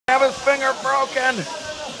Scurll's finger broken.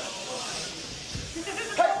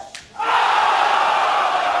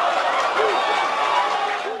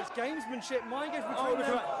 It's gamesmanship. Mind games between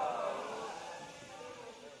them.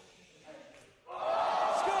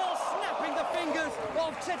 Scurll snapping the fingers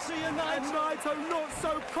of Tetsuya Naito. And Naito not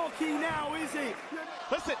so cocky now, is he?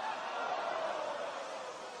 Listen.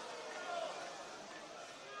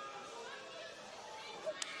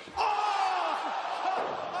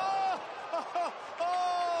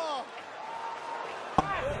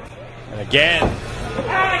 And again.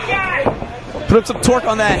 Put up some torque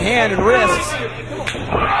on that hand and wrist.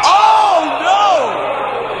 Oh no!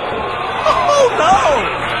 Oh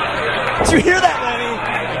no! Did you hear that, Lenny?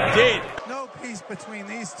 I did. No peace between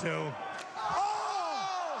these two.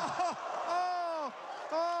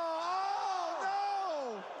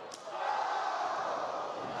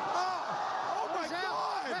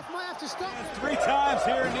 Might have to stop. 3 times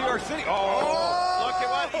here in New York City. Oh, look at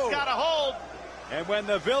what he's got a hold. And when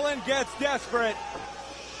the villain gets desperate.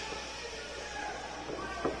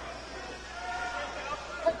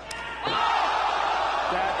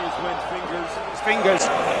 That is when Fingers.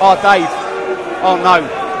 Oh, Dave. Oh, no.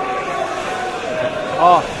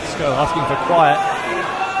 Oh, Scurll asking for quiet.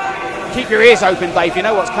 keep your ears open, Dave. You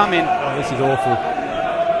know what's coming. Oh, this is awful.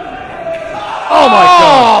 Oh, my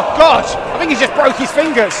God. Oh, God. I think he just broke his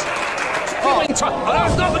fingers. Oh, that's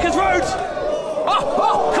not because Rhodes.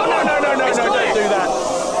 Oh, no, don't do that.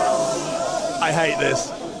 I hate this.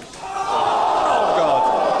 Oh, God.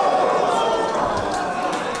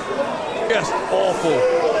 Just awful.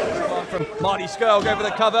 From Marty Scurll, go for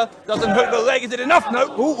the cover. Doesn't hook the leg. Is it enough? No.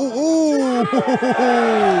 Ooh.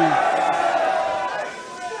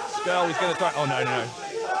 Scurll is going to try. Oh, no.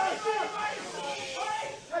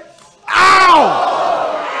 Ow!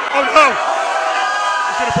 Oh, no.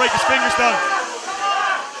 He's going to break his fingers down.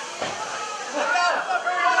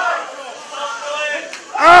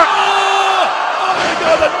 Oh my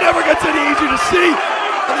God, that never gets any easier to see.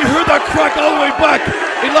 And you heard that crack all the way back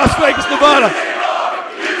in Las Vegas, Nevada.